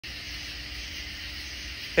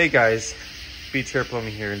Hey guys, Beach Hair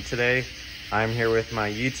Plumbing here, and today I'm here with my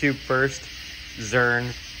YouTube first Zurn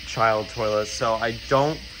child toilet. So I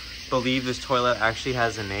don't believe this toilet actually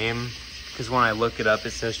has a name, because when I look it up it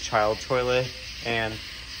says child toilet. And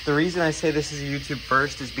the reason I say this is a YouTube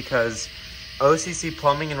first is because OCC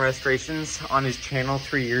Plumbing and Restorations on his channel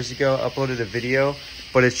 3 years ago uploaded a video,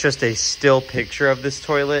 but it's just a still picture of this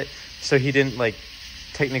toilet. So he didn't like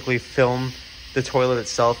technically film the toilet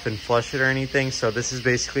itself and flush it or anything. So this is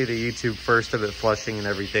basically the YouTube first of it flushing and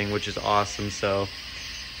everything, which is awesome. So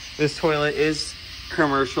this toilet is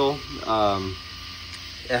commercial.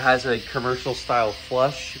 It has a commercial style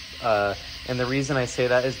flush. And the reason I say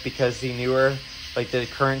that is because the newer, like the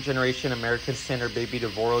current generation American Standard Baby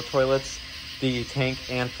Devoro toilets, the tank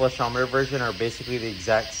and flushometer version are basically the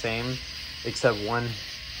exact same, except one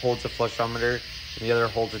holds a flushometer and the other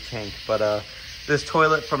holds a tank. But this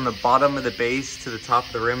toilet from the bottom of the base to the top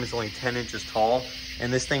of the rim is only 10 inches tall,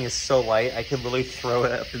 and this thing is so light I could literally throw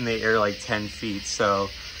it up in the air like 10 feet. So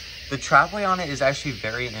the trapway on it is actually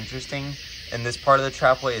very interesting, and this part of the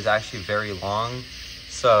trapway is actually very long.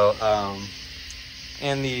 So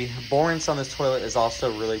and the borings on this toilet is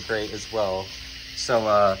also really great as well. So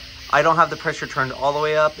I don't have the pressure turned all the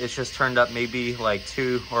way up, it's just turned up maybe like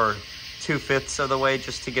 2 or 2/5 of the way,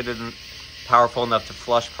 just to get it powerful enough to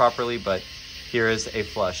flush properly. But here is a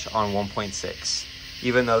flush on 1.6.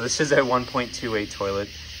 Even though this is a 1.28 toilet,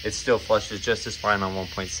 it still flushes just as fine on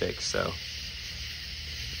 1.6. So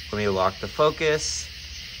let me lock the focus,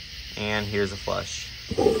 and here's a flush.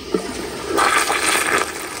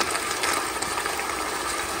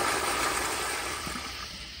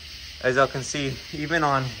 As y'all can see, even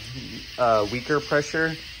on weaker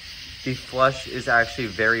pressure, the flush is actually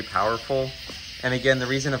very powerful. And again, the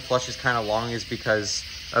reason a flush is kind of long is because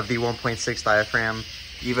of the 1.6 diaphragm,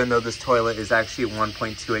 even though this toilet is actually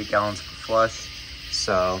 1.28 gallons per flush.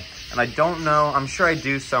 So, and I don't know, I'm sure I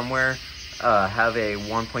do somewhere have a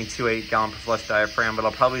 1.28 gallon per flush diaphragm, but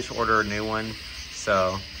I'll probably just order a new one.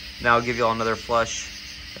 So now I'll give you all another flush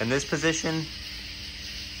in this position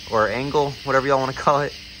or angle, whatever y'all want to call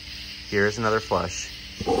it. Here's another flush.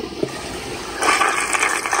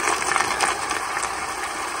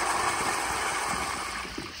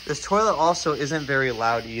 This toilet also isn't very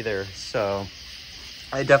loud either, so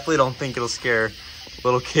I definitely don't think it'll scare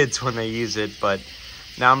little kids when they use it. But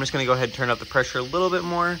now I'm just gonna go ahead and turn up the pressure a little bit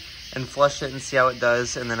more and flush it and see how it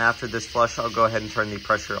does. And then after this flush, I'll go ahead and turn the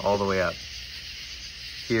pressure all the way up.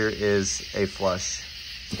 Here is a flush.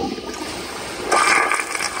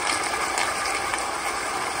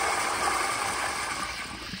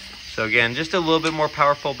 So again, just a little bit more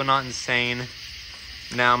powerful, but not insane.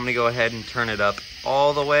 Now I'm gonna go ahead and turn it up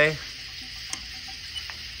all the way.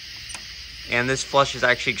 And this flush is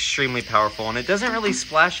actually extremely powerful, and it doesn't really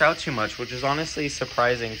splash out too much, which is honestly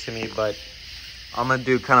surprising to me. But I'm gonna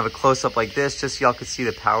do kind of a close-up like this, just so y'all can see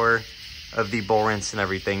the power of the bowl rinse and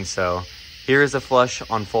everything. So here is a flush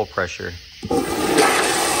on full pressure.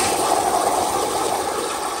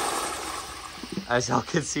 As y'all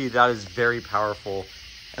can see, that is very powerful.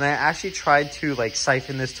 And I actually tried to like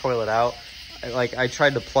siphon this toilet out. I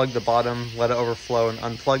tried to plug the bottom, let it overflow, and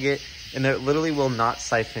unplug it, and it literally will not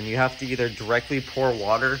siphon. You have to either directly pour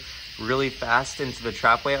water really fast into the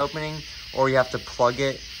trapway opening, or you have to plug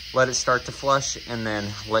it, let it start to flush, and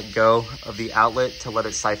then let go of the outlet to let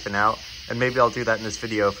it siphon out. And maybe I'll do that in this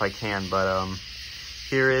video if I can, but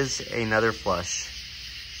here is another flush.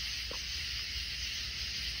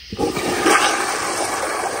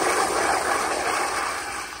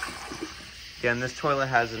 Again, this toilet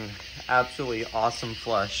has an absolutely awesome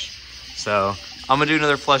flush. So I'm gonna do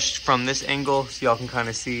another flush from this angle so y'all can kind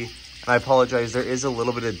of see. And I apologize, there is a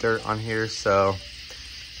little bit of dirt on here. So,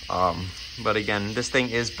 but again, this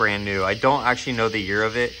thing is brand new. I don't actually know the year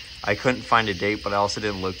of it. I couldn't find a date, but I also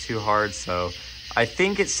didn't look too hard. So I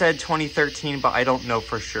think it said 2013, but I don't know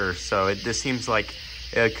for sure. So this seems like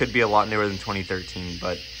it could be a lot newer than 2013,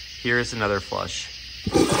 but here's another flush.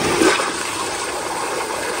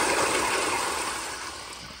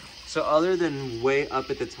 So other than way up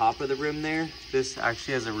at the top of the rim there, this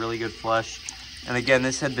actually has a really good flush. And again,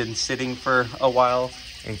 this had been sitting for a while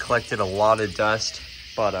and collected a lot of dust.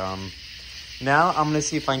 But now I'm gonna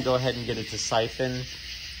see if I can go ahead and get it to siphon.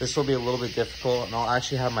 This will be a little bit difficult, and I'll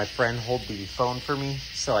actually have my friend hold the phone for me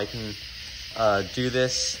so I can do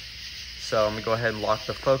this. So I'm gonna go ahead and lock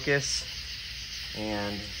the focus.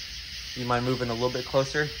 And you mind moving a little bit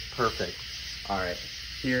closer? Perfect. All right.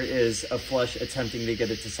 Here is a flush attempting to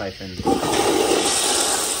get it to siphon.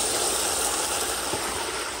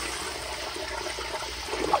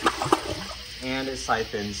 And it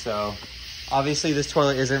siphoned, so Obviously this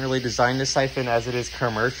toilet isn't really designed to siphon as it is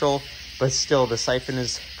commercial, but still the siphon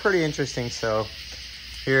is pretty interesting. So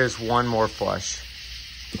here's one more flush.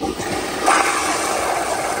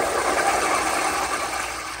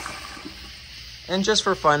 And just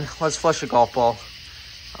for fun, let's flush a golf ball.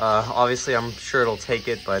 Obviously I'm sure it'll take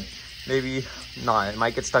it, but maybe not. It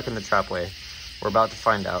might get stuck in the trapway. We're about to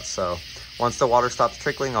find out. So once the water stops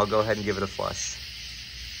trickling, I'll go ahead and give it a flush.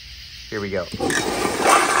 Here we go.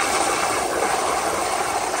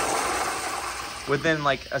 Within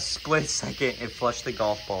like a split second, it flushed the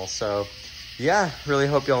golf ball. So yeah, really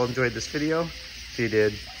hope y'all enjoyed this video. If you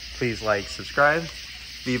did, please like, subscribe,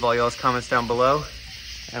 leave all y'all's comments down below,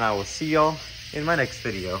 and I will see y'all in my next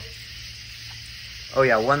video. Oh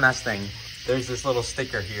yeah, one last thing. There's this little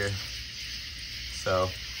sticker here. So,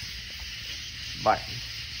 bye.